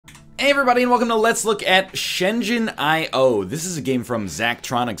Hey everybody, and welcome to Let's Look at Shenzhen I.O. This is a game from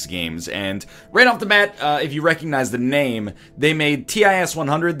Zachtronics Games, and right off the bat, if you recognize the name, they made TIS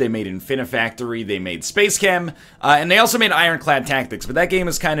 100, they made Infinifactory, they made Space Chem, and they also made Ironclad Tactics, but that game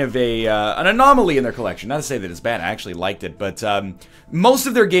is kind of an anomaly in their collection. Not to say that it's bad, I actually liked it, but most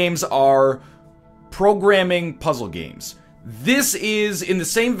of their games are programming puzzle games. This is in the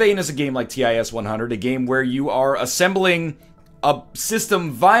same vein as a game like TIS 100, a game where you are assembling a system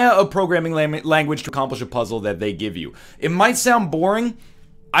via a programming language to accomplish a puzzle that they give you. It might sound boring.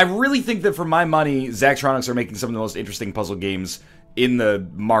 I really think that for my money, Zachtronics are making some of the most interesting puzzle games in the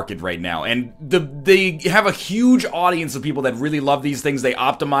market right now. And they have a huge audience of people that really love these things. They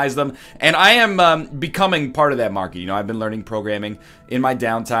optimize them. And I am becoming part of that market. You know, I've been learning programming in my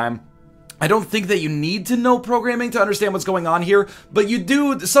downtime. I don't think that you need to know programming to understand what's going on here, but you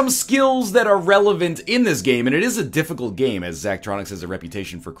do some skills that are relevant in this game, and it is a difficult game, as Zachtronics has a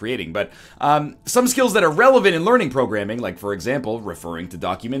reputation for creating, but some skills that are relevant in learning programming, like, for example, referring to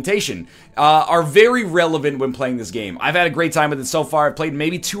documentation, are very relevant when playing this game. I've had a great time with it so far. I've played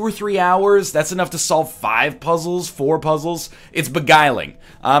maybe 2 or 3 hours. That's enough to solve 5 puzzles, 4 puzzles. It's beguiling.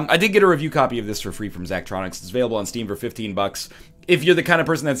 I did get a review copy of this for free from Zachtronics. It's available on Steam for 15 bucks. If you're the kind of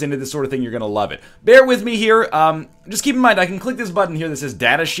person that's into this sort of thing, you're going to love it. Bear with me here. Just keep in mind, I can click this button here that says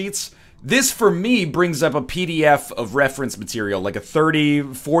Data Sheets. This, for me, brings up a PDF of reference material, like a 30,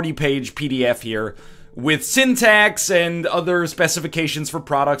 40-page PDF here, with syntax and other specifications for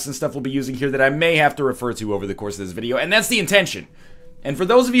products and stuff we'll be using here that I may have to refer to over the course of this video, and that's the intention. And for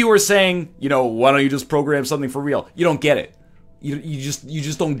those of you who are saying, you know, why don't you just program something for real? You don't get it. You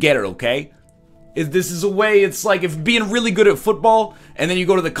just don't get it, okay? This is a way, it's like if being really good at football, and then you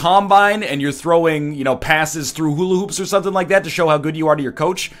go to the combine and you're throwing, you know, passes through hula hoops or something like that to show how good you are to your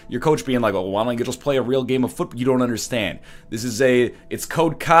coach being like, oh, why don't you just play a real game of football? You don't understand. This is it's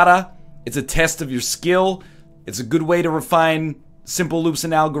code kata, it's a test of your skill, it's a good way to refine simple loops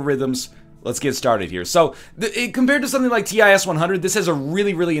and algorithms. Let's get started here. So, compared to something like TIS 100, this has a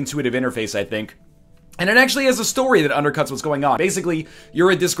really, really intuitive interface, I think. And it actually has a story that undercuts what's going on. Basically, you're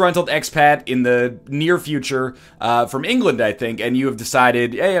a disgruntled expat in the near future from England, I think, and you have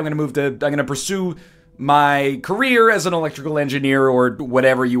decided, hey, I'm going to pursue my career as an electrical engineer or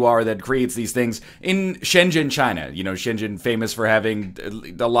whatever you are that creates these things in Shenzhen, China. You know, Shenzhen famous for having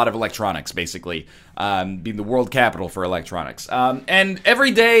a lot of electronics, basically, being the world capital for electronics. And every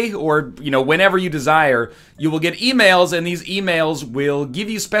day, or, you know, whenever you desire, you will get emails, and these emails will give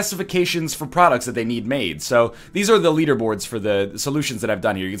you specifications for products that they need made. So these are the leaderboards for the solutions that I've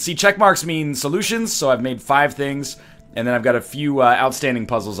done here. You can see check marks mean solutions, so I've made 5 things, and then I've got a few outstanding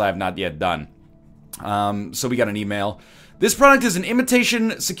puzzles I have not yet done. So we got an email. This product is an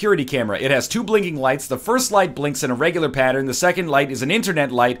imitation security camera. It has 2 blinking lights. The first light blinks in a regular pattern. The second light is an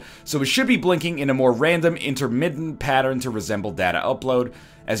internet light, so it should be blinking in a more random, intermittent pattern to resemble data upload.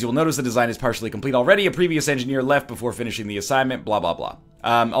 As you'll notice, the design is partially complete already. A previous engineer left before finishing the assignment, blah, blah, blah.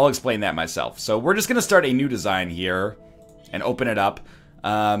 I'll explain that myself. So we're just going to start a new design here and open it up.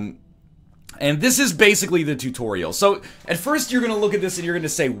 And this is basically the tutorial. So, at first you're going to look at this and you're going to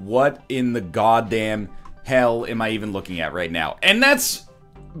say, what in the goddamn hell am I even looking at right now? And that's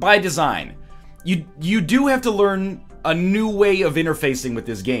by design. You do have to learn a new way of interfacing with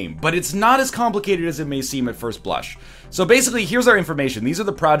this game, but it's not as complicated as it may seem at first blush. So basically, here's our information. These are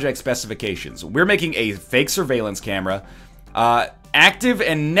the project specifications. We're making a fake surveillance camera. Active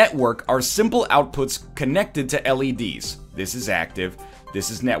and network are simple outputs connected to LEDs. This is active.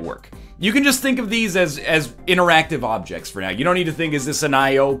 This is network. You can just think of these as interactive objects for now. You don't need to think, is this an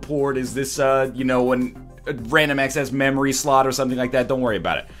I.O. port? Is this, you know, a random access memory slot or something like that? Don't worry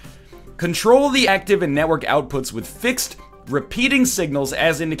about it. Control the active and network outputs with fixed, repeating signals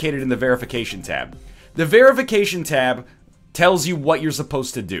as indicated in the verification tab. The verification tab tells you what you're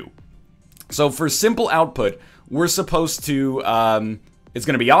supposed to do. So for simple output, we're supposed to, it's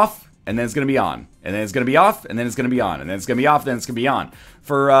going to be off, and then it's going to be on, and then it's going to be off, and then it's going to be on, and then it's going to be off, then it's going to be on.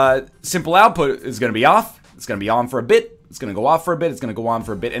 For simple output, it's going to be off, it's going to be on for a bit, it's going to go off for a bit, it's going to go on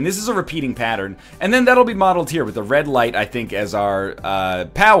for a bit, and this is a repeating pattern. And then that'll be modeled here with the red light, I think, as our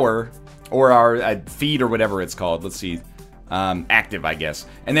power, or our feed, or whatever it's called. Let's see. Active, I guess.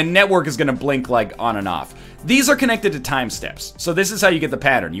 And then network is going to blink like on and off. These are connected to time steps. So this is how you get the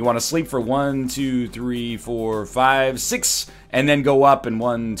pattern. You want to sleep for 1, 2, 3, 4, 5, 6, and then go up and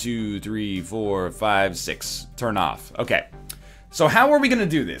 1, 2, 3, 4, 5, 6. Turn off. Okay. So how are we going to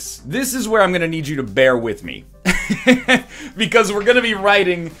do this? This is where I'm going to need you to bear with me. Because we're going to be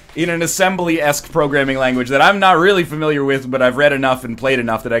writing in an assembly-esque programming language that I'm not really familiar with, but I've read enough and played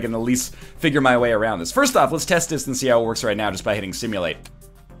enough that I can at least figure my way around this. First off, let's test this and see how it works right now just by hitting simulate.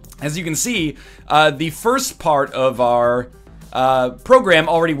 As you can see, the first part of our program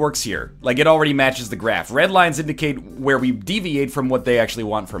already works here. Like, it already matches the graph. Red lines indicate where we deviate from what they actually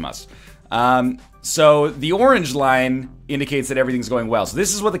want from us. So the orange line indicates that everything's going well. So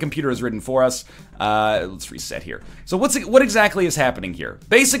this is what the computer has written for us. Let's reset here. So what exactly is happening here?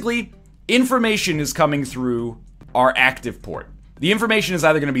 Basically, information is coming through our active port. The information is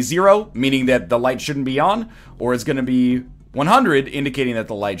either going to be 0, meaning that the light shouldn't be on, or it's going to be 100, indicating that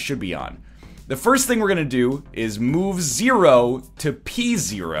the light should be on. The first thing we're going to do is move 0 to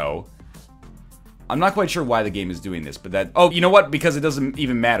P0. I'm not quite sure why the game is doing this, but that... Oh, you know what? Because it doesn't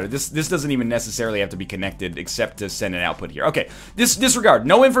even matter. This doesn't even necessarily have to be connected except to send an output here. Okay, disregard.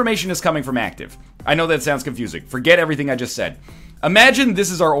 No information is coming from active. I know that sounds confusing. Forget everything I just said. Imagine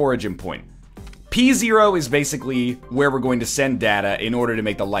this is our origin point. P0 is basically where we're going to send data in order to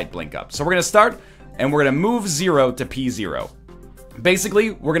make the light blink up. So we're going to start, and we're going to move 0 to P0.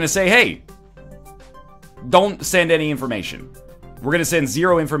 Basically, we're going to say, hey, don't send any information. We're going to send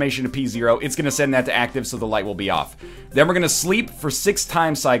 0 information to P0. It's going to send that to active, so the light will be off. Then we're going to sleep for 6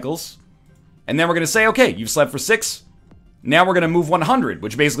 time cycles. And then we're going to say, okay, you've slept for 6. Now we're going to move 100,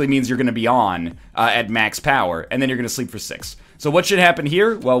 which basically means you're going to be on at max power. And then you're going to sleep for 6. So what should happen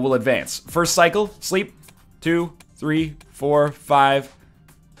here? Well, we'll advance. First cycle, sleep. 2, 3, 4, 5,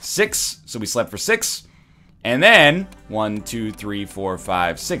 6. So we slept for 6. And then 1, 2, 3, 4,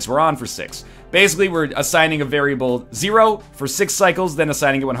 5, 6. We're on for 6. Basically, we're assigning a variable 0 for 6 cycles, then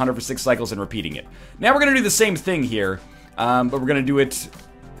assigning it 100 for 6 cycles and repeating it. Now we're going to do the same thing here, but we're going to do it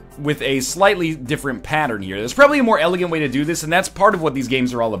with a slightly different pattern here. There's probably a more elegant way to do this, and that's part of what these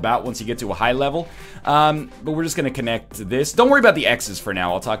games are all about once you get to a high level. But we're just going to connect to this. Don't worry about the X's for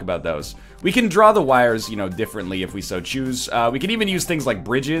now. I'll talk about those. We can draw the wires, you know, differently if we so choose. We can even use things like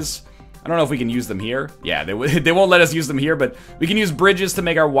bridges. I don't know if we can use them here. Yeah, they won't let us use them here, but we can use bridges to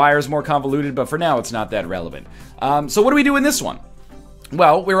make our wires more convoluted, but for now, it's not that relevant. So what do we do in this one?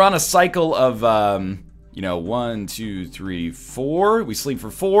 Well, we're on a cycle of, you know, 1, 2, 3, 4. We sleep for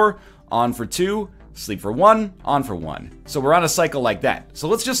 4, on for 2, sleep for 1, on for 1. So we're on a cycle like that. So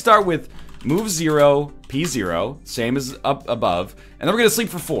let's just start with move 0, P0, same as up above, and then we're going to sleep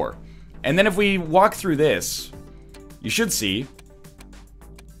for 4. And then if we walk through this, you should see...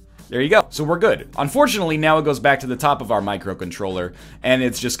 There you go. So we're good. Unfortunately, now it goes back to the top of our microcontroller, and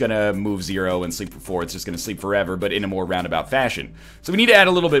it's just gonna move 0 and sleep for 4. It's just gonna sleep forever, but in a more roundabout fashion. So we need to add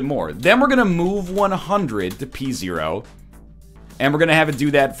a little bit more. Then we're gonna move 100 to P0, and we're gonna have it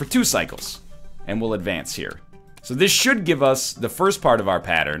do that for 2 cycles. And we'll advance here. So this should give us the first part of our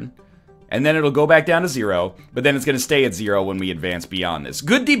pattern, and then it'll go back down to 0, but then it's gonna stay at 0 when we advance beyond this.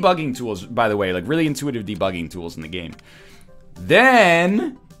 Good debugging tools, by the way, like really intuitive debugging tools in the game.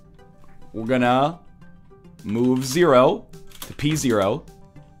 Then... we're gonna move 0 to P0,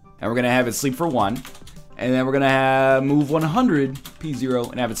 and we're gonna have it sleep for 1, and then we're gonna move 100 P0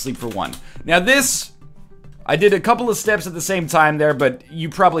 and have it sleep for 1. Now this, I did a couple of steps at the same time there, but you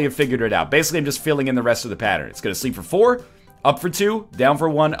probably have figured it out. Basically, I'm just filling in the rest of the pattern. It's gonna sleep for 4, up for 2, down for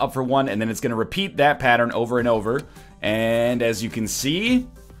 1, up for 1, and then it's gonna repeat that pattern over and over. And as you can see,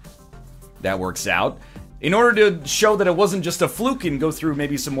 that works out. In order to show that it wasn't just a fluke and go through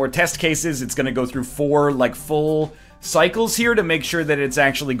maybe some more test cases, it's going to go through 4 like full cycles here to make sure that it's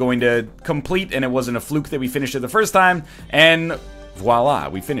actually going to complete and it wasn't a fluke that we finished it the first time. And voila,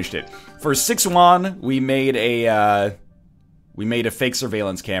 we finished it. For 6-1, we made a fake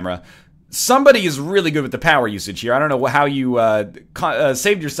surveillance camera. Somebody is really good with the power usage here. I don't know how you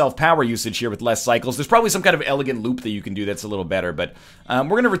saved yourself power usage here with less cycles. There's probably some kind of elegant loop that you can do that's a little better, but we're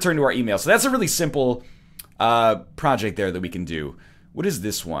going to return to our email. So that's a really simple project there that we can do. What is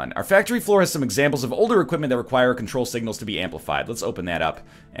this one? Our factory floor has some examples of older equipment that require control signals to be amplified. Let's open that up,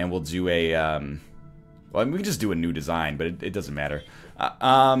 and we'll do a, well, I mean, we can just do a new design, but it doesn't matter.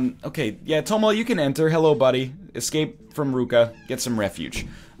 Okay, yeah, Tomo, you can enter. Hello, buddy. Escape from Ruka. Get some refuge.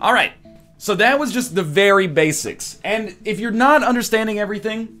 All right. So that was just the very basics. And if you're not understanding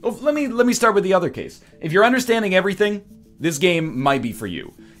everything, oh, let me start with the other case. If you're understanding everything, this game might be for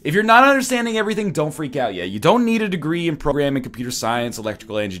you. If you're not understanding everything, don't freak out yet. You don't need a degree in programming, computer science,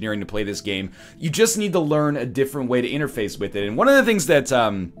 electrical engineering to play this game. You just need to learn a different way to interface with it. And one of the things that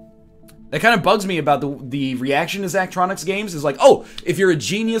that kind of bugs me about the reaction to Zachtronics games is like, oh, if you're a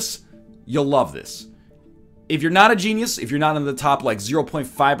genius, you'll love this. If you're not a genius, if you're not in the top like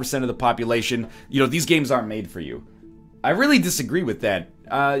 0.5% of the population, you know, these games aren't made for you. I really disagree with that.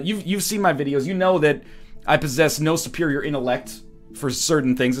 You've seen my videos. You know that I possess no superior intellect for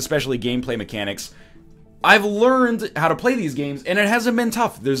certain things, especially gameplay mechanics. I've learned how to play these games, and it hasn't been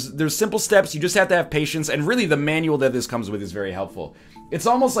tough. There's simple steps. You just have to have patience, and really the manual that this comes with is very helpful. It's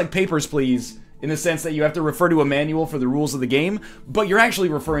almost like Papers, Please, in the sense that you have to refer to a manual for the rules of the game, but you're actually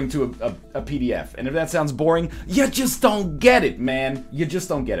referring to a PDF. And if that sounds boring, you just don't get it, man. You just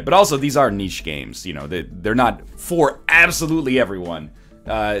don't get it. But also, these are niche games. You know, they're not for absolutely everyone.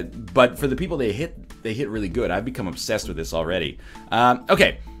 But for the people they hit really good. I've become obsessed with this already.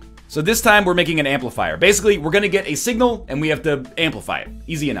 Okay, so this time we're making an amplifier. Basically, we're gonna get a signal, and we have to amplify it.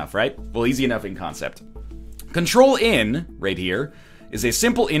 Easy enough, right? Well, easy enough in concept. Control in, right here, is a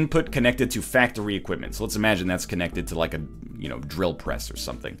simple input connected to factory equipment. So let's imagine that's connected to like a, you know, drill press or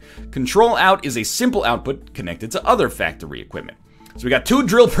something. Control out is a simple output connected to other factory equipment. So we got 2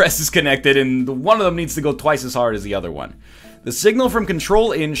 drill presses connected, and one of them needs to go twice as hard as the other one. The signal from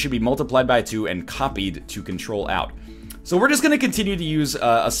control in should be multiplied by 2 and copied to control out. So we're just going to continue to use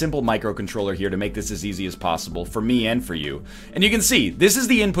a simple microcontroller here to make this as easy as possible for me and for you. And you can see, this is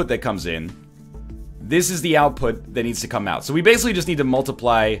the input that comes in. This is the output that needs to come out. So we basically just need to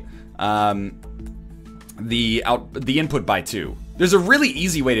multiply the input by 2. There's a really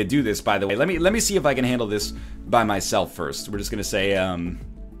easy way to do this, by the way. Let me see if I can handle this by myself first. We're just gonna say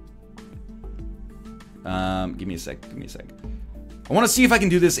give me a sec. I want to see if I can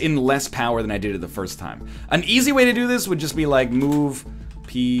do this in less power than I did it the first time. An easy way to do this would just be like move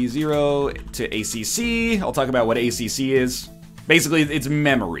P0 to ACC. I'll talk about what ACC is. Basically, it's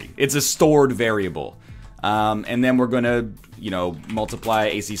memory. It's a stored variable. And then we're going to, you know, multiply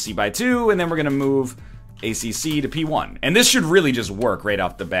ACC by 2, and then we're going to move ACC to P1. And this should really just work right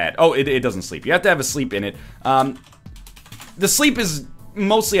off the bat. Oh, it doesn't sleep. You have to have a sleep in it. The sleep is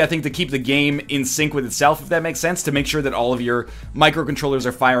mostly, I think, to keep the game in sync with itself, if that makes sense, to make sure that all of your microcontrollers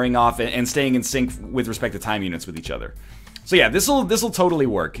are firing off and staying in sync with respect to time units with each other. So yeah, this'll totally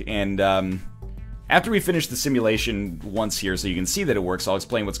work. And after we finish the simulation once here so you can see that it works, I'll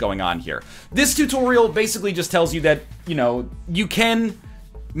explain what's going on here. This tutorial basically just tells you that, you know, you can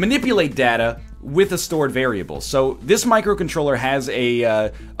manipulate data with a stored variable. So this microcontroller has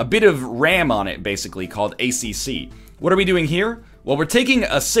a bit of RAM on it, basically, called ACC. What are we doing here? Well, we're taking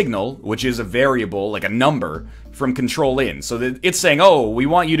a signal, which is a variable, like a number, from control in. So that it's saying, oh, we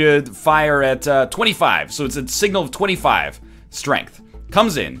want you to fire at 25. So it's a signal of 25 strength.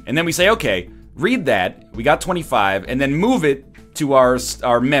 Comes in, and then we say, okay, read that, we got 25, and then move it to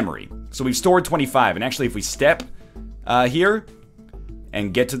our memory. So we've stored 25, and actually if we step here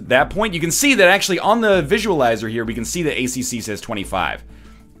and get to that point, you can see that actually on the visualizer here, we can see that ACC says 25.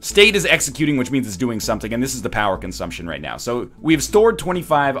 State is executing, which means it's doing something, and this is the power consumption right now. So we've stored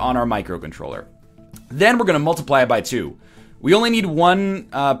 25 on our microcontroller. Then we're going to multiply it by 2. We only need one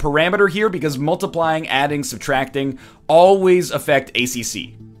parameter here because multiplying, adding, subtracting always affect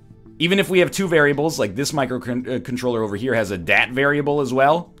ACC. Even if we have 2 variables, like this microcontroller over here has a DAT variable as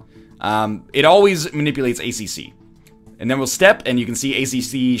well, it always manipulates ACC. And then we'll step, and you can see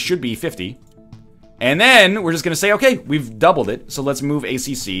ACC should be 50. And then we're just going to say, okay, we've doubled it, so let's move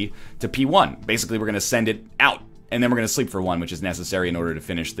ACC to P1. Basically, we're going to send it out, and then we're going to sleep for 1, which is necessary in order to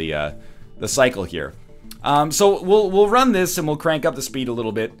finish the cycle here. So we'll run this, and we'll crank up the speed a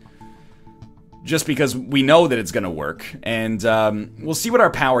little bit, just because we know that it's going to work. And we'll see what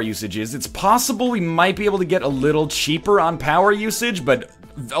our power usage is. It's possible we might be able to get a little cheaper on power usage, but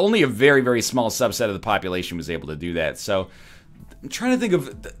only a very, very small subset of the population was able to do that. So I'm trying to think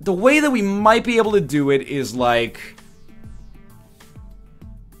of the way that we might be able to do it is like,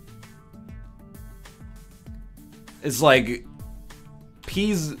 it's like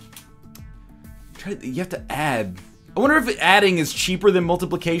P's. You have to add. I wonder if adding is cheaper than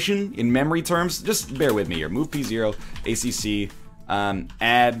multiplication in memory terms. Just bear with me here. Move P0, ACC,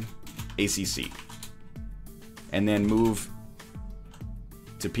 add ACC, and then move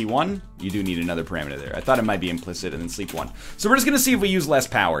to P1. You do need another parameter there. I thought it might be implicit, and then sleep 1. So we're just going to see if we use less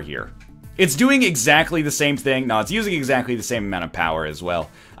power here. It's doing exactly the same thing. No, it's using exactly the same amount of power as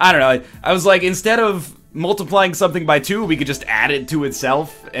well. I don't know. I was like, instead of multiplying something by 2, we could just add it to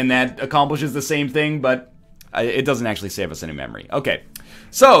itself, and that accomplishes the same thing, but it doesn't actually save us any memory. Okay.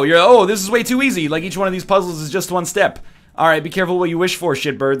 So, you're, oh, this is way too easy. Like, each one of these puzzles is just one step. Alright, be careful what you wish for,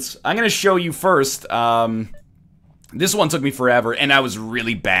 shitbirds. I'm going to show you first, this one took me forever, and I was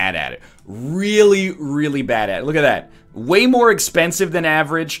really bad at it. Really, really bad at it. Look at that. Way more expensive than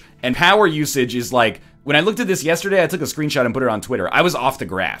average, and power usage is like, when I looked at this yesterday, I took a screenshot and put it on Twitter. I was off the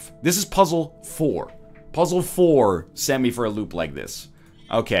graph. This is puzzle 4. Puzzle 4 sent me for a loop like this.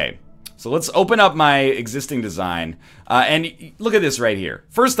 Okay, so let's open up my existing design, and look at this right here.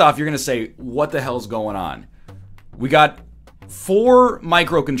 First off, you're gonna say, what the hell's going on? We got 4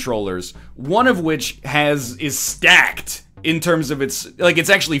 microcontrollers, one of which is stacked in terms of it's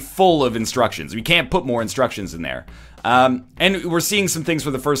actually full of instructions. We can't put more instructions in there. And we're seeing some things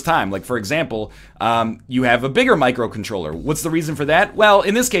for the first time. Like, for example, you have a bigger microcontroller. What's the reason for that? Well,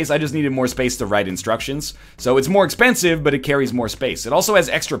 in this case, I just needed more space to write instructions. So it's more expensive, but it carries more space. It also has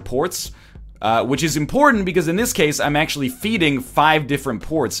extra ports, which is important because in this case, I'm actually feeding 5 different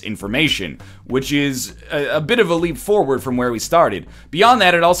ports information, which is a bit of a leap forward from where we started. Beyond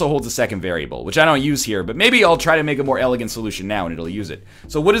that, it also holds a second variable, which I don't use here, but maybe I'll try to make a more elegant solution now and it'll use it.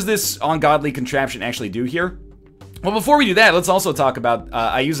 So what does this ungodly contraption actually do here? Well, before we do that, let's also talk about,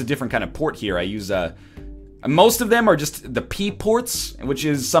 I use a different kind of port here. I use, most of them are just the P ports, which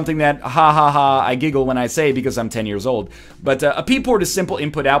is something that, I giggle when I say because I'm 10 years old. But a P port is simple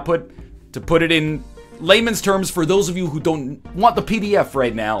input-output. To put it in layman's terms, for those of you who don't want the PDF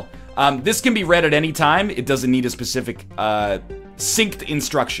right now, this can be read at any time. It doesn't need a specific synced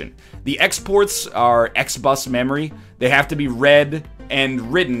instruction. The exports are X-bus memory. They have to be read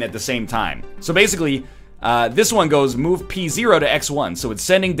and written at the same time. So basically, this one goes move P0 to X1. So it's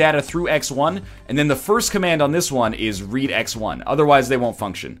sending data through X1, and then the first command on this one is read X1. Otherwise, they won't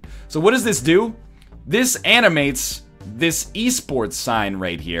function. So what does this do? This animates this esports sign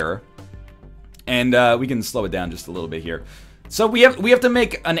right here. And we can slow it down just a little bit here. So we have to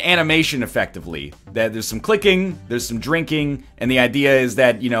make an animation effectively. That there's some clicking, there's some drinking, and the idea is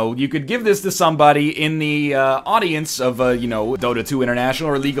that, you know, you could give this to somebody in the audience of, you know, Dota 2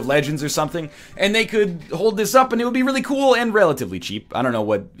 International or League of Legends or something, and they could hold this up and it would be really cool and relatively cheap. I don't know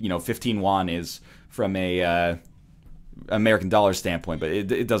what, you know, 15 won is from a American dollar standpoint, but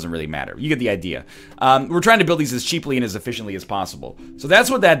it doesn't really matter. You get the idea. We're trying to build these as cheaply and as efficiently as possible. So that's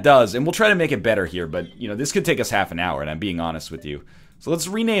what that does, and we'll try to make it better here, but, you know, this could take us half an hour, and I'm being honest with you. So let's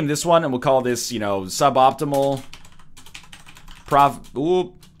rename this one, and we'll call this, you know, suboptimal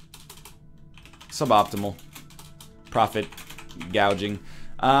profit gouging.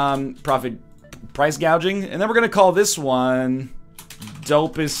 Price gouging, and then we're gonna call this one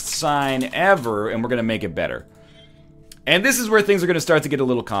dopest sign ever, and we're gonna make it better. And this is where things are going to start to get a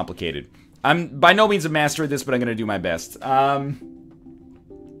little complicated. I'm by no means a master at this, but I'm going to do my best. Well,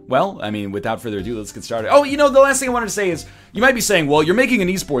 I mean, without further ado, let's get started. Oh, you know, the last thing I wanted to say is, you might be saying, well, you're making an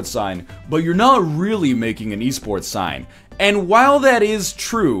esports sign, but you're not really making an esports sign. And while that is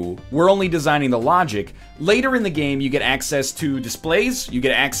true, we're only designing the logic. Later in the game, you get access to displays, you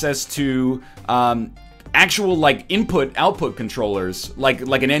get access to actual, like, input-output controllers, like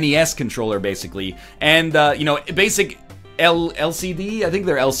an NES controller, basically, and, you know, basic LCD, I think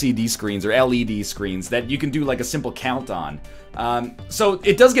they're LCD screens, or LED screens, that you can do, like, a simple count on. So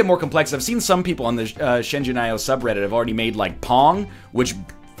it does get more complex. I've seen some people on the Shenzhen IO subreddit have already made, like, Pong, which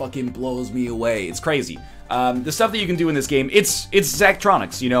fucking blows me away. It's crazy. The stuff that you can do in this game, it's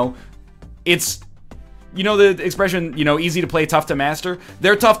Zachtronics, you know? It's... You know the expression, you know, easy to play, tough to master?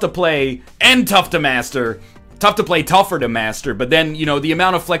 They're tough to play and tough to master. Tough to play, tougher to master, but then, you know, the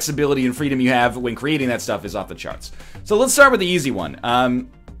amount of flexibility and freedom you have when creating that stuff is off the charts. So let's start with the easy one.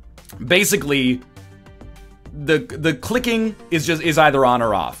 Basically, the clicking is either on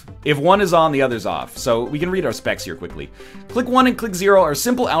or off. If one is on, the other's off. So we can read our specs here quickly. Click 1 and click 0 are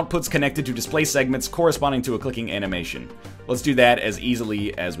simple outputs connected to display segments corresponding to a clicking animation. Let's do that as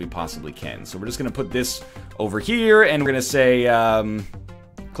easily as we possibly can. So we're just going to put this over here, and we're going to say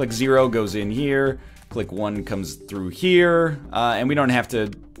click 0 goes in here, click 1 comes through here, and we don't have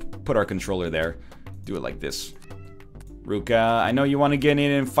to put our controller there. Do it like this. Ruka, I know you want to get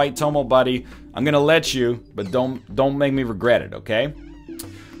in and fight Tomo, buddy. I'm going to let you, but don't make me regret it, okay?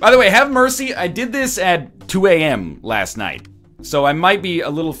 By the way, have mercy, I did this at 2 a.m. last night, so I might be a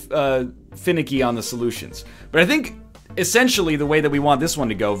little finicky on the solutions. But I think, essentially, the way that we want this one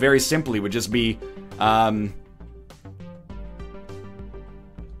to go, very simply, would just be...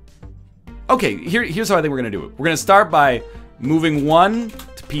 Okay, here's how I think we're going to do it. We're going to start by moving 1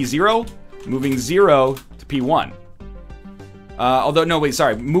 to P0, moving 0 to P1. Although, no, wait,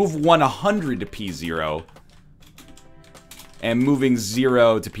 sorry, move 100 to P0, and moving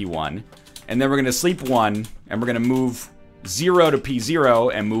 0 to P1, and then we're going to sleep 1, and we're going to move 0 to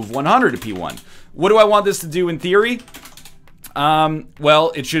P0, and move 100 to P1. What do I want this to do in theory?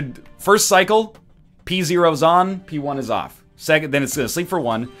 Well, it should, first cycle, P0 is on, P1 is off. Second, then it's going to sleep for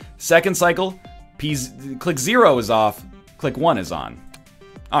 1. Second cycle, click 0 is off, click 1 is on.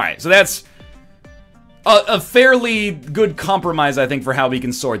 Alright, so that's a fairly good compromise, I think, for how we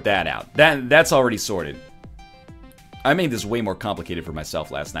can sort that out. That's already sorted. I made this way more complicated for myself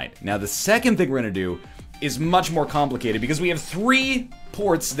last night. Now, the second thing we're going to do is much more complicated because we have 3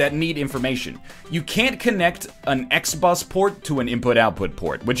 ports that need information. You can't connect an X-bus port to an input-output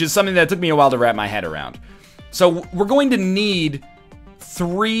port, which is something that took me a while to wrap my head around. So we're going to need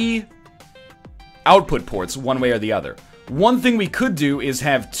 3 output ports one way or the other. One thing we could do is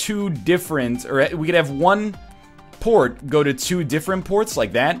have 2 different, or we could have 1 port go to 2 different ports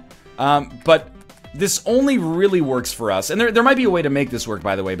like that. But this only really works for us, and there might be a way to make this work,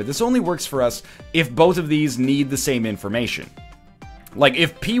 by the way, but this only works for us if both of these need the same information. Like,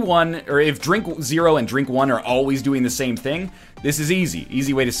 if P1, or if drink 0 and drink 1 are always doing the same thing, this is easy.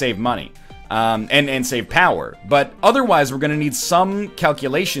 Easy way to save money. And save power. But otherwise, we're going to need some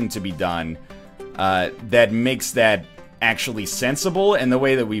calculation to be done that makes that actually sensible, and the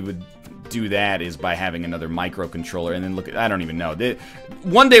way that we would do that is by having another microcontroller, and then look at, I don't even know.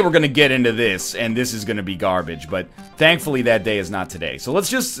 One day we're going to get into this, and this is going to be garbage, but thankfully that day is not today. So let's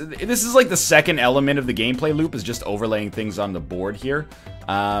just, this is like the second element of the gameplay loop, is just overlaying things on the board here.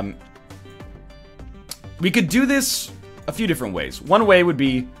 We could do this a few different ways. One way would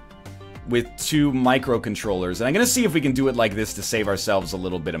be with 2 microcontrollers, and I'm going to see if we can do it like this to save ourselves a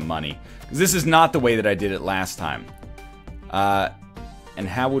little bit of money, because this is not the way that I did it last time. And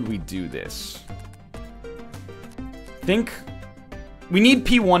how would we do this? Think we need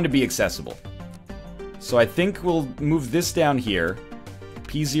P1 to be accessible. So I think we'll move this down here.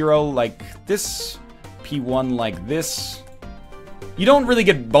 P0 like this, P1 like this. You don't really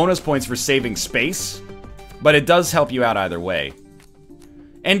get bonus points for saving space, but it does help you out either way.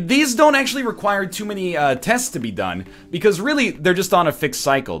 And these don't actually require too many tests to be done, because really, they're just on a fixed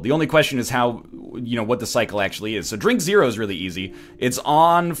cycle. The only question is how, you know, what the cycle actually is. So drink 0 is really easy. It's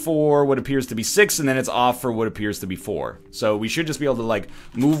on for what appears to be 6, and then it's off for what appears to be 4. So we should just be able to, like,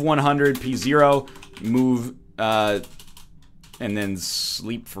 move 100, P0, move, and then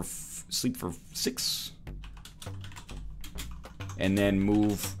sleep for 6. And then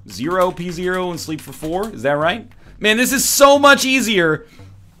move 0, P0, and sleep for 4. Is that right? Man, this is so much easier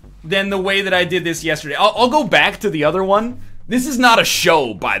than the way that I did this yesterday. I'll go back to the other one. This is not a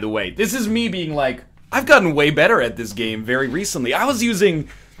show, by the way. This is me being like, I've gotten way better at this game very recently. I was using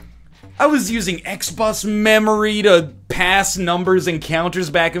XBus memory to pass numbers and counters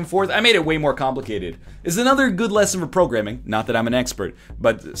back and forth. I made it way more complicated. It's another good lesson for programming. Not that I'm an expert,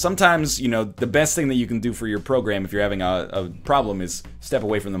 but sometimes, you know, the best thing that you can do for your program if you're having a problem is step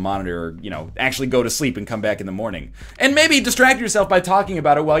away from the monitor, or, you know, actually go to sleep and come back in the morning. And maybe distract yourself by talking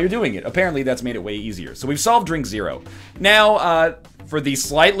about it while you're doing it. Apparently that's made it way easier. So we've solved drink 0. Now, for the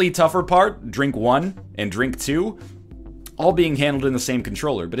slightly tougher part, drink 1 and drink 2, all being handled in the same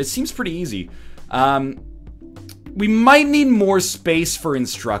controller, but it seems pretty easy. We might need more space for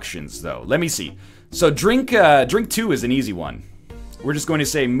instructions, though. Let me see. So drink 2 is an easy one. We're just going to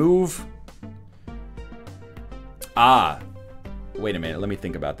say move. Wait a minute. Let me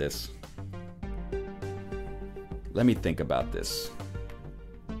think about this.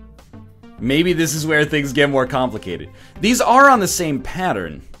 Maybe this is where things get more complicated. These are on the same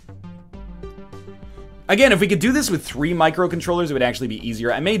pattern. Again, if we could do this with 3 microcontrollers, it would actually be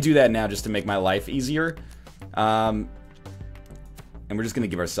easier. I may do that now just to make my life easier. And we're just going to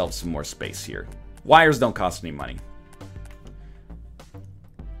give ourselves some more space here. Wires don't cost any money.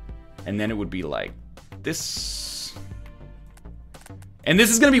 And then it would be like this. And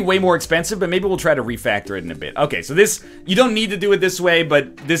this is going to be way more expensive, but maybe we'll try to refactor it in a bit. Okay, so this, you don't need to do it this way,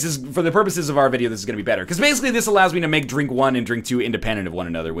 but this is, for the purposes of our video, this is going to be better. Because basically this allows me to make drink 1 and drink 2 independent of one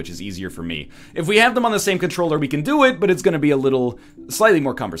another, which is easier for me. If we have them on the same controller, we can do it, but it's going to be a little, slightly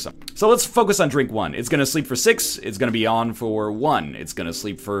more cumbersome. So let's focus on drink 1. It's going to sleep for 6, it's going to be on for 1. It's going to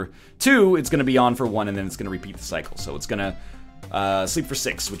sleep for 2, it's going to be on for 1, and then it's going to repeat the cycle. So it's going to sleep for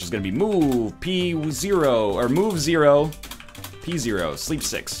 6, which is going to be move P0, or move 0, P0, sleep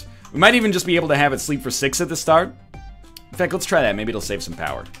 6. We might even just be able to have it sleep for 6 at the start. In fact, let's try that. Maybe it'll save some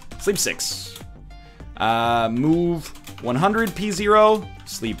power. Sleep 6. Move 100, P0,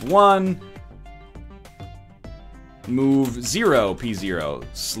 sleep 1. Move 0, P0,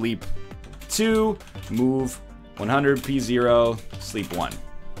 sleep 2. Move 100, P0, sleep 1.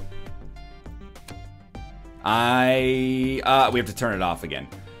 We have to turn it off again,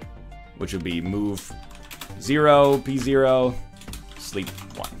 which would be move 0, P0, sleep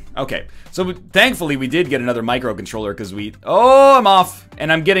 1. Okay, so thankfully we did get another microcontroller because oh, I'm off,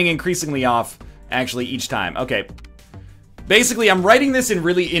 and I'm getting increasingly off, actually, each time. Okay, basically I'm writing this in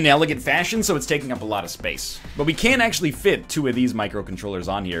really inelegant fashion, so it's taking up a lot of space. But we can actually fit 2 of these microcontrollers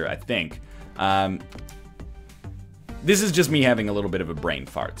on here, I think. This is just me having a little bit of a brain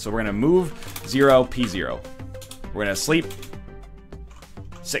fart. So we're gonna move 0, P0. We're gonna sleep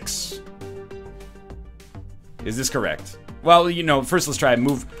 6. Is this correct? Well, you know, first let's try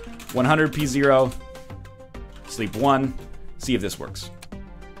move 100, P0, sleep 1, see if this works.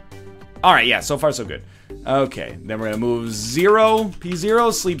 Alright, yeah, so far so good. Okay, then we're gonna move 0,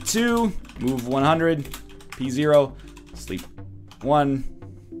 P0, sleep 2, move 100, P0, sleep 1.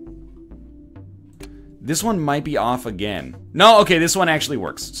 This one might be off again. No, okay, this one actually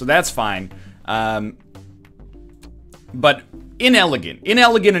works, so that's fine. But inelegant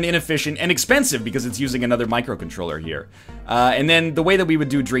and inefficient and expensive because it's using another microcontroller here. And then the way that we would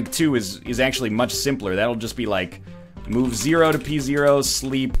do drink 2 is actually much simpler. That'll just be like move 0 to P0,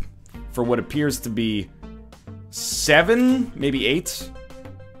 sleep for what appears to be 7, maybe 8,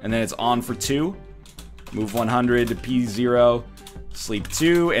 and then it's on for 2. Move 100 to P0, sleep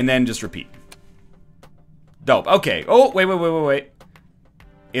 2, and then just repeat. Dope. Okay. Oh, wait.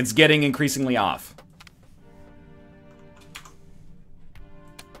 It's getting increasingly off.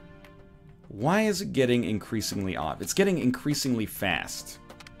 Why is it getting increasingly off? It's getting increasingly fast.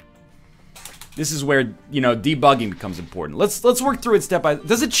 This is where, you know, debugging becomes important. Let's work through it step by.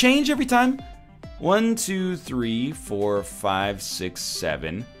 Does it change every time? 1, 2, 3, 4, 5, 6,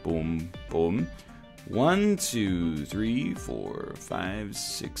 7. Boom, boom. 1, 2, 3, 4, 5,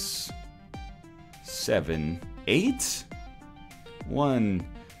 6, 7, 8. 1,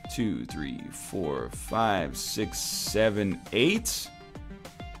 2, 3, 4, 5, 6, 7, 8.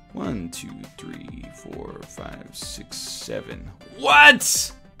 1, 2, 3, 4, 5, 6, 7.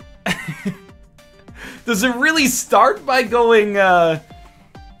 What? Does it really start by going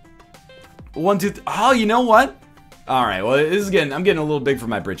 1, 2, oh, you know what? Alright, well, I'm getting a little big for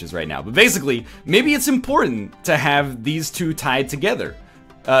my britches right now. But basically, maybe it's important to have these two tied together.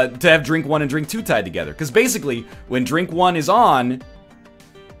 To have drink 1 and drink 2 tied together. Because basically, when drink 1 is on,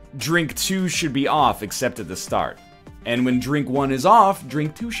 drink 2 should be off, except at the start. And when drink 1 is off,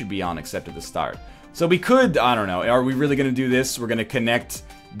 drink 2 should be on, except at the start. So we could, I don't know, are we really going to do this? We're going to connect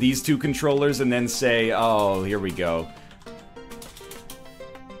these two controllers and then say, oh, here we go.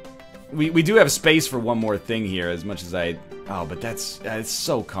 We do have space for one more thing here, as much as I... Oh, but it's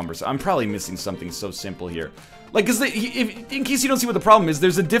so cumbersome. I'm probably missing something so simple here. Like, because in case you don't see what the problem is,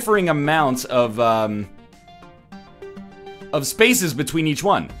 there's a differing amount of spaces between each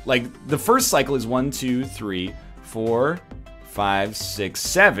one. Like, the first cycle is 1, 2, 3, 4, 5, 6,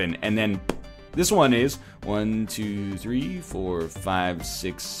 7, and then this one is 1, 2, 3, 4, 5,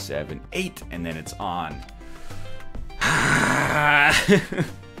 6, 7, 8, and then it's on.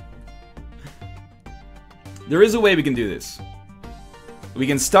 There is a way we can do this. We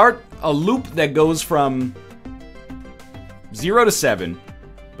can start a loop that goes from 0 to 7,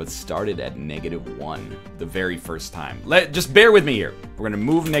 but started at -1 the very first time. Just bear with me here. We're gonna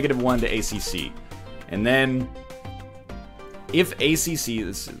move -1 to ACC, and then if ACC,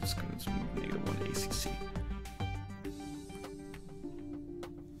 let's move -1 to ACC.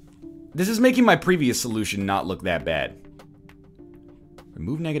 This is making my previous solution not look that bad.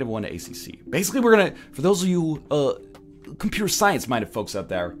 Move -1 to ACC. Basically, we're gonna, for those of you computer science minded folks out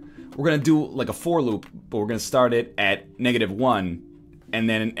there, we're gonna do like a for loop, but we're gonna start it at -1, and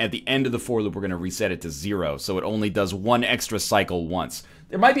then at the end of the for loop, we're gonna reset it to 0, so it only does one extra cycle once.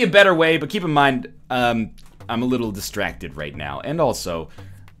 There might be a better way, but keep in mind, I'm a little distracted right now, and also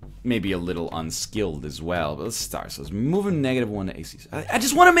maybe a little unskilled as well. But let's start. So let's move -1 to ACC. I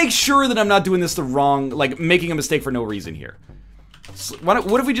just want to make sure that I'm not doing this the wrong, like making a mistake for no reason here. So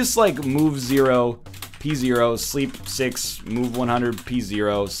what if we just like move 0, P0, sleep 6, move 100,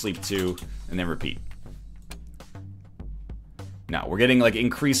 P0, sleep 2, and then repeat? No, we're getting like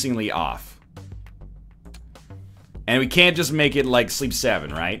increasingly off. And we can't just make it like sleep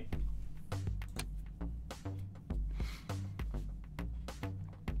 7, right?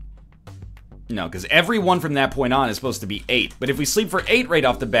 No, because every one from that point on is supposed to be 8. But if we sleep for 8 right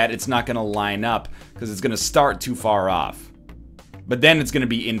off the bat, it's not going to line up because it's going to start too far off. But then it's going to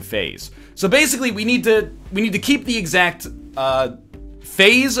be in phase. So basically, we need to keep the exact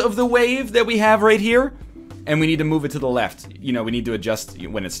phase of the wave that we have right here, and we need to move it to the left. You know, we need to adjust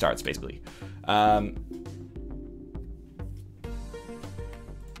when it starts, basically. And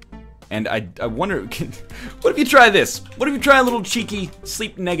I wonder, what if you try this? What if you try a little cheeky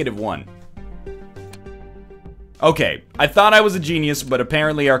sleep -1? Okay, I thought I was a genius, but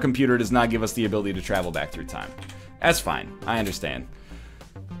apparently our computer does not give us the ability to travel back through time. That's fine, I understand.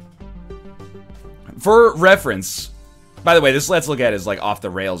 For reference, by the way, this Let's Look At is like off the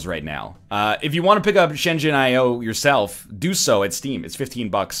rails right now. If you want to pick up Shenzhen IO yourself, do so at Steam. It's 15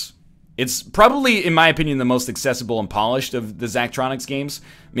 bucks. It's probably, in my opinion, the most accessible and polished of the Zachtronics games.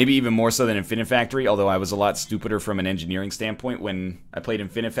 Maybe even more so than Infinite Factory, although I was a lot stupider from an engineering standpoint when I played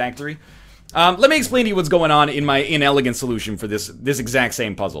Infinite Factory. Let me explain to you what's going on in my inelegant solution for this exact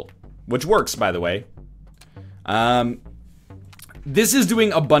same puzzle. Which works, by the way. this is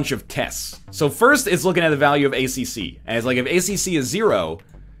doing a bunch of tests. So first, it's looking at the value of ACC. And it's like, if ACC is 0,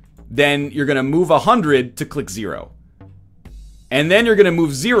 then you're going to move 100 to click 0. And then you're going to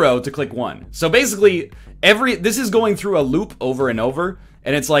move 0 to click 1. So basically, this is going through a loop over and over.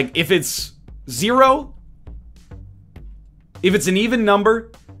 And it's like, if it's 0, if it's an even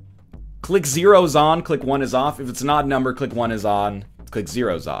number, click 0 is on, click 1 is off. If it's an odd number, click 1 is on, click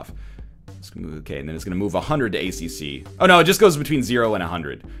 0 is off. Okay, and then it's going to move 100 to ACC. Oh no, it just goes between 0 and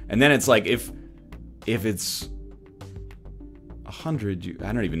 100. And then it's like, if it's 100,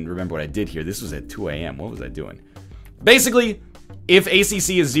 I don't even remember what I did here. This was at 2 a.m. What was I doing? Basically, if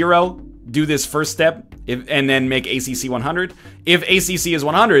ACC is 0, do this first step, and then make ACC 100. If ACC is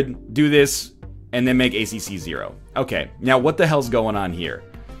 100, do this, and then make ACC 0. Okay, now what the hell's going on here?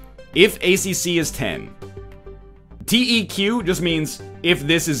 If ACC is 10, TEQ just means if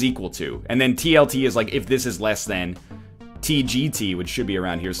this is equal to, and then TLT is like if this is less than. TGT, which should be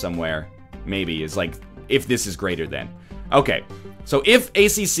around here somewhere, maybe, is like if this is greater than. Okay, so if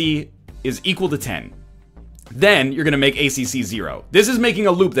ACC is equal to 10, then you're going to make ACC 0. This is making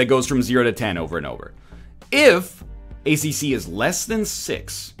a loop that goes from 0 to 10 over and over. If ACC is less than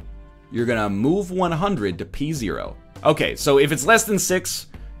 6, you're going to move 100 to P0. Okay, so if it's less than 6,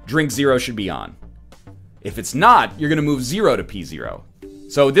 drink 0 should be on. If it's not, you're going to move 0 to P0.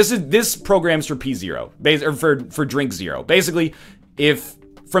 So this program's for P0, or for drink 0. Basically, if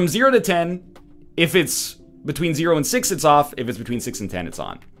from 0 to 10, if it's between 0 and 6, it's off. If it's between 6 and 10, it's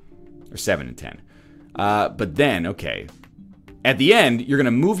on. Or 7 and 10. But then, okay. At the end, you're going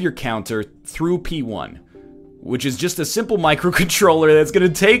to move your counter through P1, which is just a simple microcontroller that's going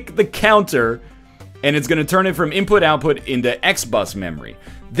to take the counter and it's going to turn it from input-output into X-bus memory.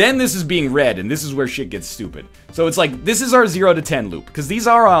 Then this is being read, and this is where shit gets stupid. So it's like, this is our 0 to 10 loop, because these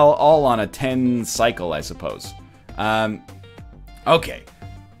are all on a 10 cycle, I suppose. Okay.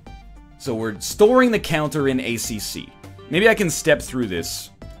 So we're storing the counter in ACC. Maybe I can step through this,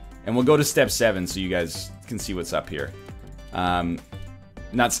 and we'll go to step 7 so you guys can see what's up here.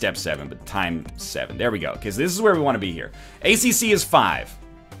 Not step 7, but time 7. There we go, because this is where we want to be here. ACC is 5.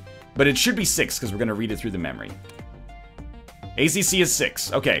 But it should be 6, because we're going to read it through the memory. ACC is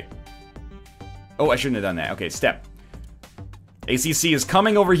 6. Okay. Oh, I shouldn't have done that. Okay, step. ACC is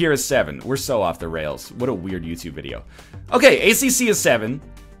coming over here as 7. We're so off the rails. What a weird YouTube video. Okay, ACC is 7.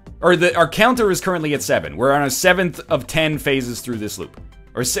 Or our counter is currently at 7. We're on a 7th of 10 phases through this loop.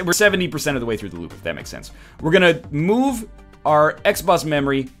 Or we're 70% of the way through the loop, if that makes sense. We're going to move our X-bus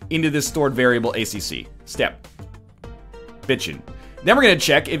memory into this stored variable ACC. Step. Bitchin'. Then we're going to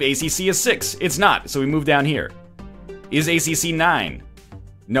check if ACC is 6. It's not, so we move down here. Is ACC 9?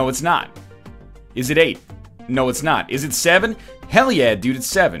 No, it's not. Is it 8? No, it's not. Is it 7? Hell yeah, dude, it's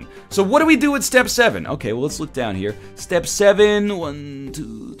 7. So what do we do at step 7? Okay, well, let's look down here. Step 7, 1,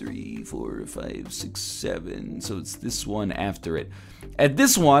 2, 3, 4, 5, 6, 7. So it's this one after it. At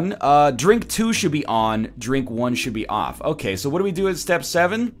this one, drink 2 should be on, drink 1 should be off. Okay, so what do we do at step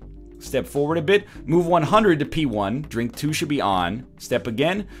 7? Step forward a bit, move 100 to P1, drink 2 should be on, step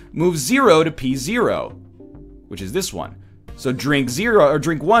again, move 0 to P0, which is this one. So drink 0, or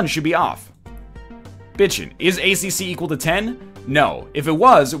drink 1 should be off. Bitchin', is ACC equal to 10? No. If it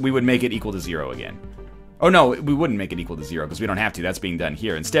was, we would make it equal to 0 again. Oh no, we wouldn't make it equal to 0, because we don't have to, that's being done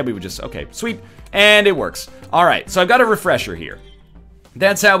here. Instead, we would just, okay, sweet, and it works. Alright, so I've got a refresher here.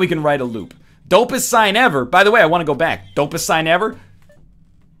 That's how we can write a loop. Dopest sign ever, by the way, I want to go back. Dopest sign ever?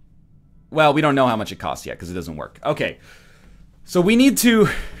 Well, we don't know how much it costs yet, because it doesn't work. Okay, so we need to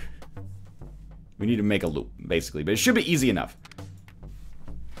make a loop, basically, but it should be easy enough.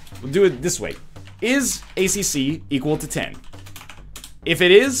 We'll do it this way. Is ACC equal to 10? If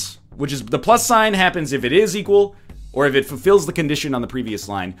it is, which is the plus sign happens if it is equal, or if it fulfills the condition on the previous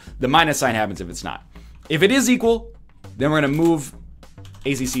line, the minus sign happens if it's not. If it is equal, then we're going to move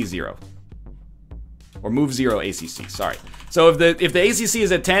ACC 0. Or move 0 ACC, sorry. So if the ACC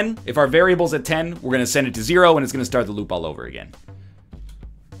is at 10, if our variable's at 10, we're going to send it to 0, and it's going to start the loop all over again.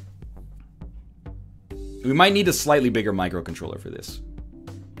 We might need a slightly bigger microcontroller for this.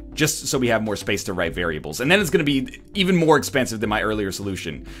 Just so we have more space to write variables. And then it's going to be even more expensive than my earlier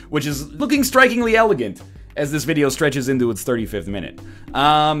solution, which is looking strikingly elegant as this video stretches into its 35th minute.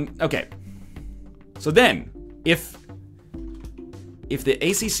 Okay. So then, if the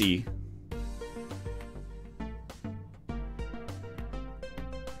ACC...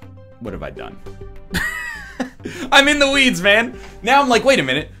 What have I done? I'm in the weeds, man. Now I'm like, wait a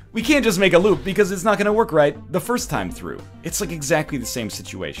minute. We can't just make a loop because it's not going to work right the first time through. It's like exactly the same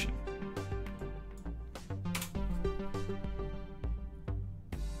situation.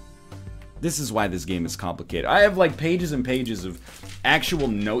 This is why this game is complicated. I have like pages and pages of actual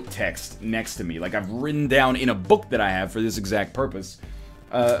note text next to me. Like I've written down in a book that I have for this exact purpose.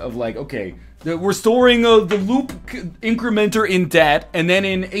 Of like, okay, we're storing the loop incrementer in DAT, and then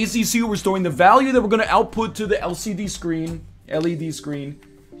in ACC we're storing the value that we're going to output to the LCD screen, LED screen.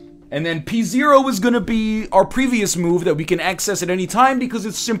 And then P0 is going to be our previous move that we can access at any time because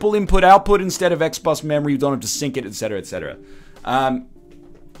it's simple input-output instead of XBus memory. You don't have to sync it, etc., etc.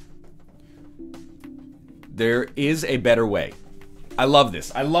 There is a better way. I love this.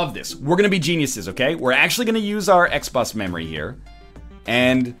 I love this. We're going to be geniuses, okay? We're actually going to use our XBus memory here.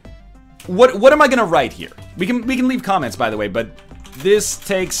 And what am I going to write here? We can leave comments, by the way, but this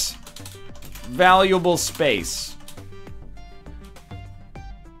takes valuable space.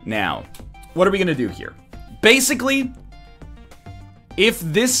 Now, what are we going to do here? Basically, if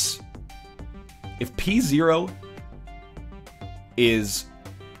P0 is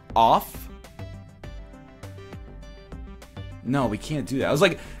off, no, we can't do that. I was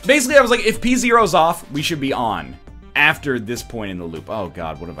like, if P0 is off, we should be on after this point in the loop. Oh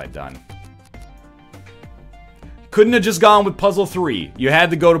god, what have I done? Couldn't have just gone with puzzle 3. You had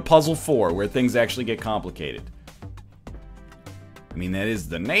to go to puzzle 4, where things actually get complicated. I mean, that is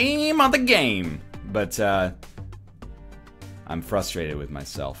the name of the game. But, I'm frustrated with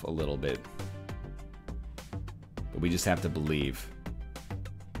myself a little bit. But we just have to believe.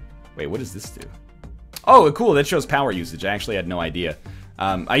 Wait, what does this do? Oh, cool, that shows power usage. I actually had no idea.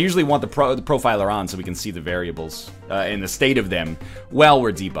 I usually want the profiler on so we can see the variables and the state of them while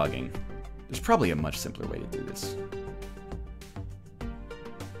we're debugging. There's probably a much simpler way to do this.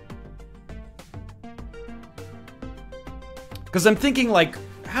 Because I'm thinking, like,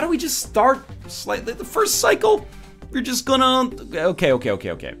 how do we just start slightly? The first cycle, we're just gonna... Okay.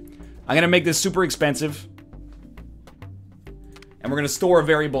 I'm gonna make this super expensive. And we're gonna store a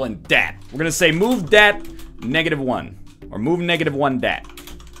variable in DAT. We're gonna say move DAT -1. Or move -1 DAT.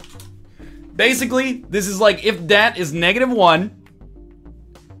 Basically, this is like if DAT is -1,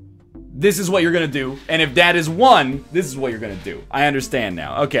 this is what you're gonna do. And if DAT is 1, this is what you're gonna do. I understand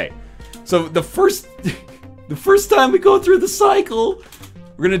now. Okay. So the first the first time we go through the cycle,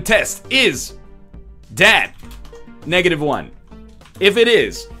 we're gonna test, is DAT -1? If it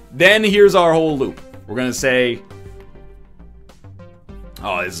is, then here's our whole loop. We're gonna say,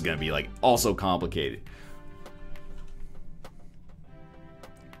 oh, this is gonna be like also complicated.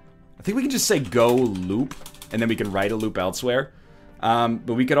 I think we can just say go loop, and then we can write a loop elsewhere.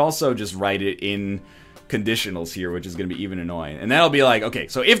 But we could also just write it in conditionals here, which is going to be even annoying. And that'll be like, okay,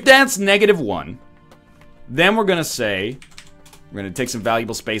 so if that's -1, then we're going to say, we're going to take some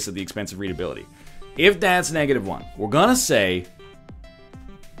valuable space at the expense of readability. If that's -1, we're going to say,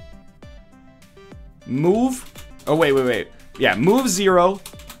 move, oh, wait. Yeah, move 0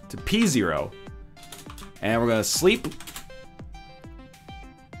 to P0, and we're going to sleep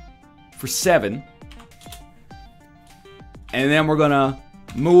for 7, and then we're gonna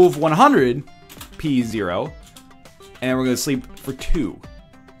move 100 P0, and we're gonna sleep for 2,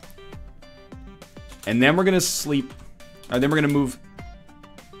 and then we're gonna sleep, or then we're gonna move.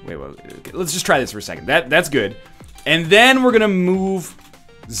 Wait, okay, let's just try this for a second. That's good, and then we're gonna move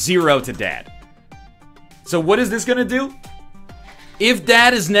 0 to DAT. So what is this gonna do? If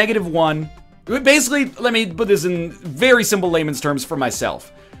DAT is -1, basically, let me put this in very simple layman's terms for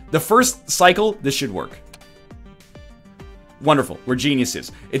myself. The first cycle, this should work. Wonderful, we're geniuses.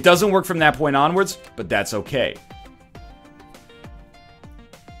 It doesn't work from that point onwards, but that's okay.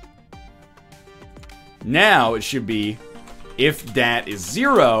 Now it should be, if DAT is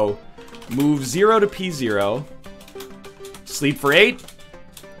 0, move 0 to P0, sleep for 8.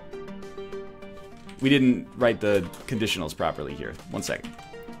 We didn't write the conditionals properly here. 1 second.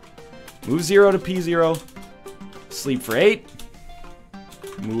 Move 0 to P0, sleep for 8.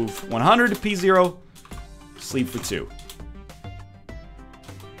 Move 100 to P0, sleep for 2.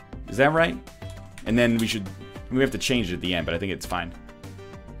 Is that right? And then we have to change it at the end, but I think it's fine.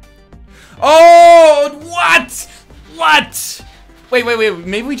 Oh, what? What? Wait,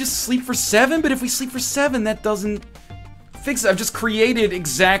 maybe we just sleep for 7? But if we sleep for 7, that doesn't fix it. I've just created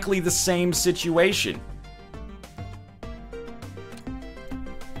exactly the same situation.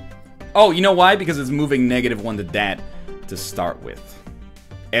 Oh, you know why? Because it's moving -1 to DAT to start with.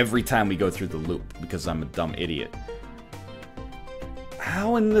 Every time we go through the loop, because I'm a dumb idiot.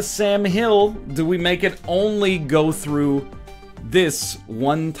 How in the Sam Hill do we make it only go through this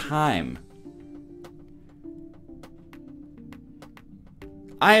one time?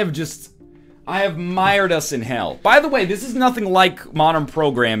 I have mired us in hell. By the way, this is nothing like modern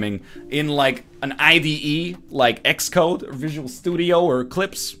programming in like an IDE, like Xcode or Visual Studio or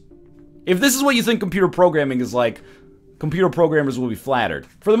Eclipse. If this is what you think computer programming is like, computer programmers will be flattered.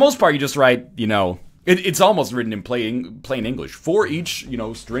 For the most part, you just write, you know, it's almost written in plain English. For each, you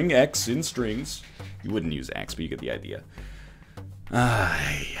know, string X in strings. You wouldn't use X, but you get the idea.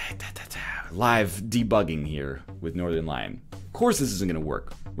 Live debugging here with Northern Lion. Of course this isn't going to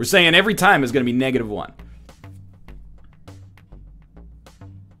work. We're saying every time is going to be -1.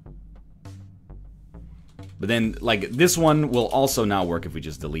 But then, like, this one will also not work if we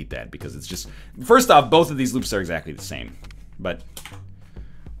just delete that, because it's just... First off, both of these loops are exactly the same. But...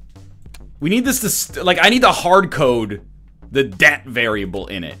 we need this to... like, I need to hard code the dat variable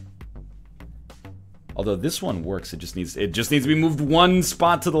in it. Although this one works, it just needs to be moved one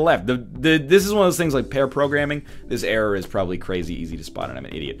spot to the left. This is one of those things like pair programming. This error is probably crazy easy to spot, and I'm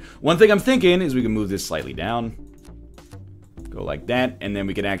an idiot. One thing I'm thinking is we can move this slightly down. Go like that, and then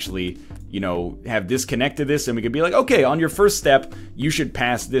we can actually, you know, have this connect to this, and we could be like, okay, on your first step, you should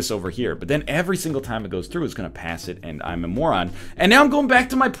pass this over here. But then every single time it goes through, it's going to pass it, and I'm a moron. And now I'm going back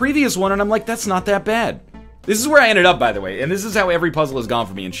to my previous one, and I'm like, that's not that bad. This is where I ended up, by the way, and this is how every puzzle has gone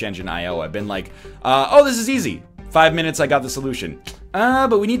for me in Shenzhen IO. I've been like, oh, this is easy. 5 minutes, I got the solution.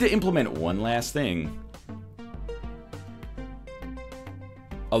 But we need to implement one last thing.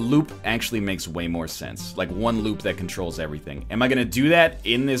 A loop actually makes way more sense. Like one loop that controls everything. Am I gonna do that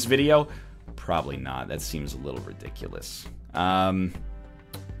in this video? Probably not. That seems a little ridiculous. But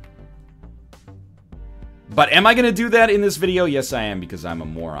am I gonna do that in this video? Yes, I am, because I'm a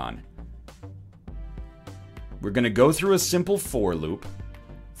moron. We're gonna go through a simple for loop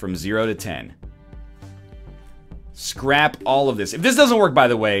from 0 to 10. Scrap all of this. If this doesn't work, by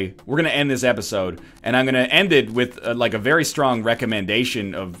the way, we're gonna end this episode, and I'm gonna end it with like a very strong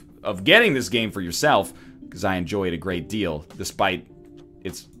recommendation of getting this game for yourself, because I enjoy it a great deal, despite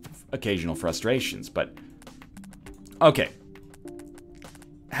its occasional frustrations. But okay,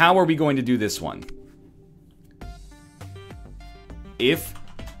 how are we going to do this one? If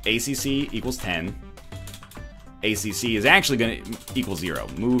ACC equals 10, ACC is actually going to equal 0.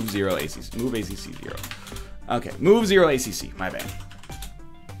 Move 0 ACC. Move ACC 0. Okay, move 0 ACC. My bad.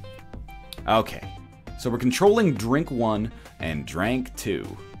 Okay, so we're controlling drink 1 and drank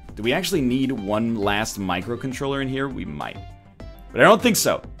 2. Do we actually need one last microcontroller in here? We might. But I don't think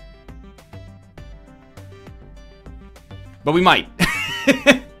so. But we might.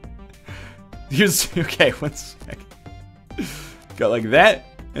 Here's, okay, one second. Got like that,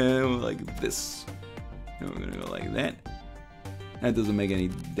 and like this. And we're gonna go like that. That doesn't make any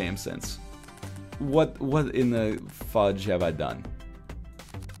damn sense. What in the fudge have I done?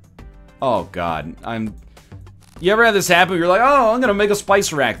 Oh god, you ever had this happen? You're like, oh, I'm gonna make a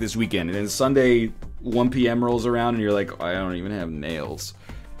spice rack this weekend, and then Sunday 1 p.m. rolls around, and you're like, I don't even have nails.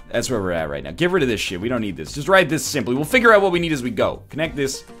 That's where we're at right now. Get rid of this shit. We don't need this. Just write this simply. We'll figure out what we need as we go. Connect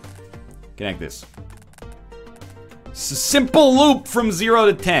this. Connect this. It's a simple loop from 0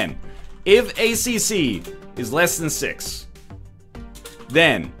 to 10. If ACC is less than 6,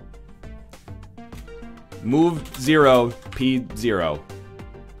 then move 0, P0.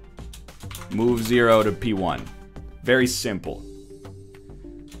 Move 0 to P1. Very simple.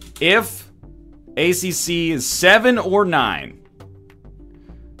 If ACC is 7 or 9.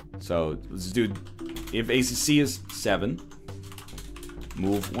 So let's do, if ACC is 7,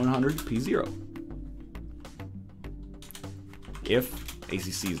 move 100 to P0. If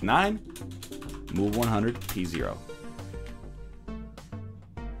ACC is 9, move 100 P0.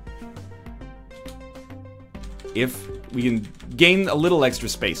 If we can gain a little extra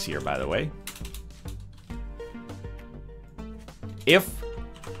space here, by the way. If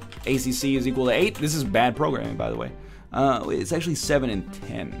ACC is equal to 8, this is bad programming, by the way. It's actually 7 and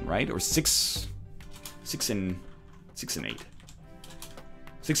 10, right? Or 6 and 8.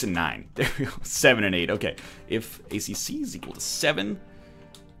 6 and 9. There we go. 7 and 8. Okay. If ACC is equal to 7,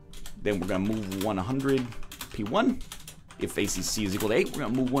 then we're going to move 100 P1. If ACC is equal to 8, we're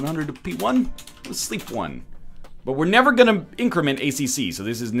going to move 100 to P1. Let's sleep 1. But we're never going to increment ACC, so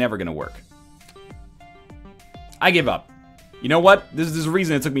this is never going to work. I give up. You know what? This is a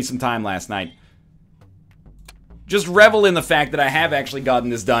reason it took me some time last night. Just revel in the fact that I have actually gotten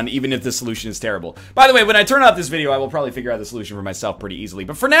this done, even if the solution is terrible. By the way, when I turn off this video, I will probably figure out the solution for myself pretty easily.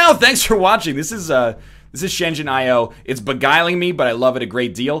 But for now, thanks for watching. This is Shenzhen IO. It's beguiling me, but I love it a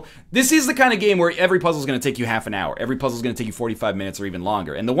great deal. This is the kind of game where every puzzle is going to take you half an hour. Every puzzle is going to take you 45 minutes or even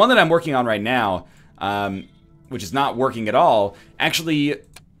longer. And the one that I'm working on right now, which is not working at all, actually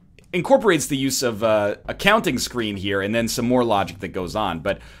incorporates the use of a counting screen here and then some more logic that goes on.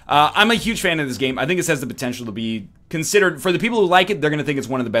 But I'm a huge fan of this game. I think this has the potential to be considered, for the people who like it, they're going to think it's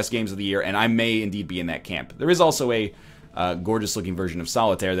one of the best games of the year, and I may indeed be in that camp. There is also a gorgeous looking version of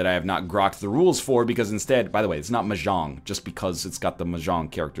Solitaire that I have not grokked the rules for, because instead, by the way, it's not Mahjong, just because it's got the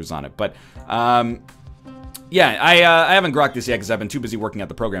Mahjong characters on it. But, yeah, I haven't grokked this yet because I've been too busy working out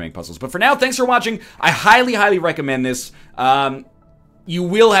the programming puzzles. But for now, thanks for watching. I highly, highly recommend this. You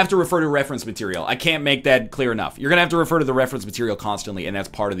will have to refer to reference material. I can't make that clear enough. You're going to have to refer to the reference material constantly, and that's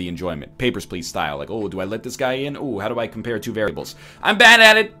part of the enjoyment. Papers, Please style. Like, oh, do I let this guy in? Oh, how do I compare two variables? I'm bad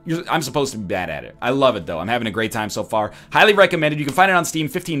at it. I'm supposed to be bad at it. I love it, though. I'm having a great time so far. Highly recommended. You can find it on Steam,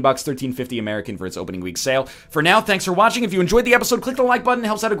 $15, $13.50 American for its opening week sale. For now, thanks for watching. If you enjoyed the episode, click the like button. It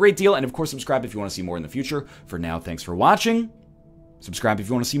helps out a great deal. And, of course, subscribe if you want to see more in the future. For now, thanks for watching. Subscribe if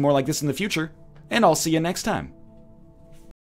you want to see more like this in the future. And I'll see you next time.